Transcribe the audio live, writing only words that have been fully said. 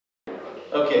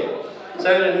Okay, so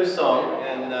I got a new song,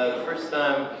 and the first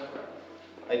time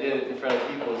I did it in front of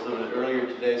people was a little bit earlier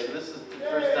today, so this is the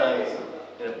first time it's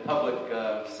in a public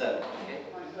setting, okay?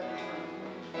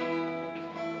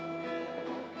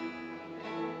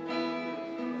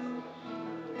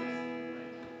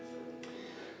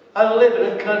 I live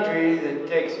in a country that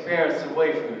takes parents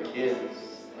away from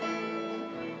kids.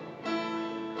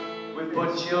 We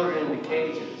put children into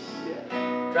cages,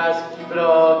 tries to keep it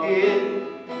all hid.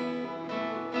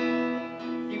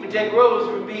 You can take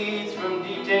rosary beads from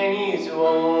detainees who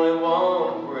only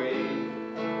want to pray.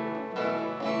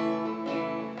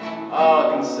 All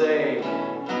I can say,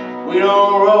 we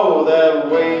don't roll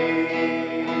that way.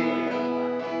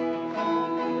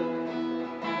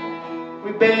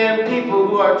 We ban people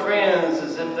who are trans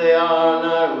as if they are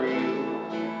not real.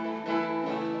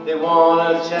 They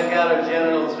want to check out our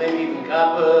genitals, maybe even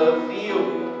cop a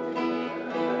feel.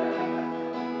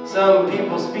 Some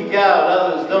people speak out,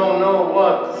 others don't know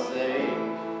what to say.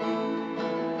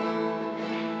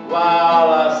 While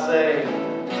I say,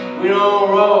 we don't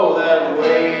roll that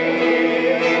way.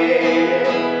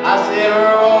 I say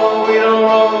roll, we don't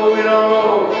roll, we don't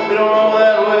roll, we don't roll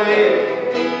that way.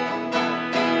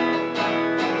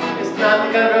 It's not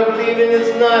the kind of believing,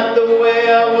 it's not the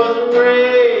way I was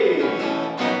raised.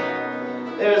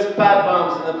 There's pipe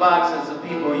bombs in the boxes of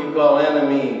people you call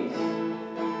enemies.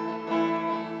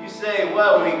 You say,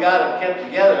 well, we got it kept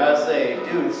together. I say,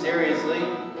 dude, seriously?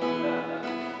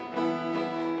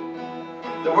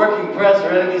 The working press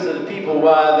are enemies of the people.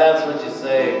 Why, that's what you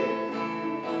say.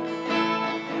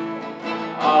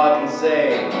 All I can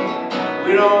say,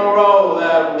 we don't roll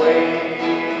that way.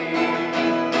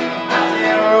 I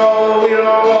say roll, we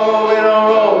don't roll, we don't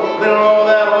roll, we don't roll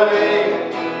that way.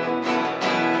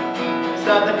 It's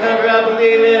not the country I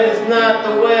believe in, it's not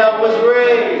the way I was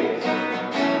raised.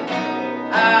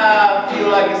 I feel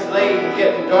like it's late and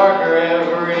getting darker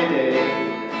every day.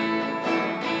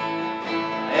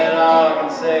 And all I can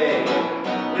say,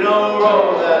 we don't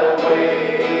roll that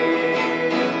way.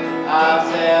 I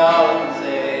say all I can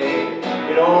say,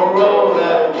 we don't roll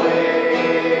that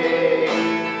way.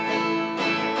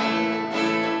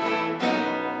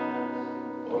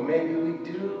 Or maybe we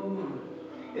do.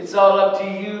 It's all up to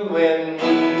you and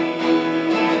me.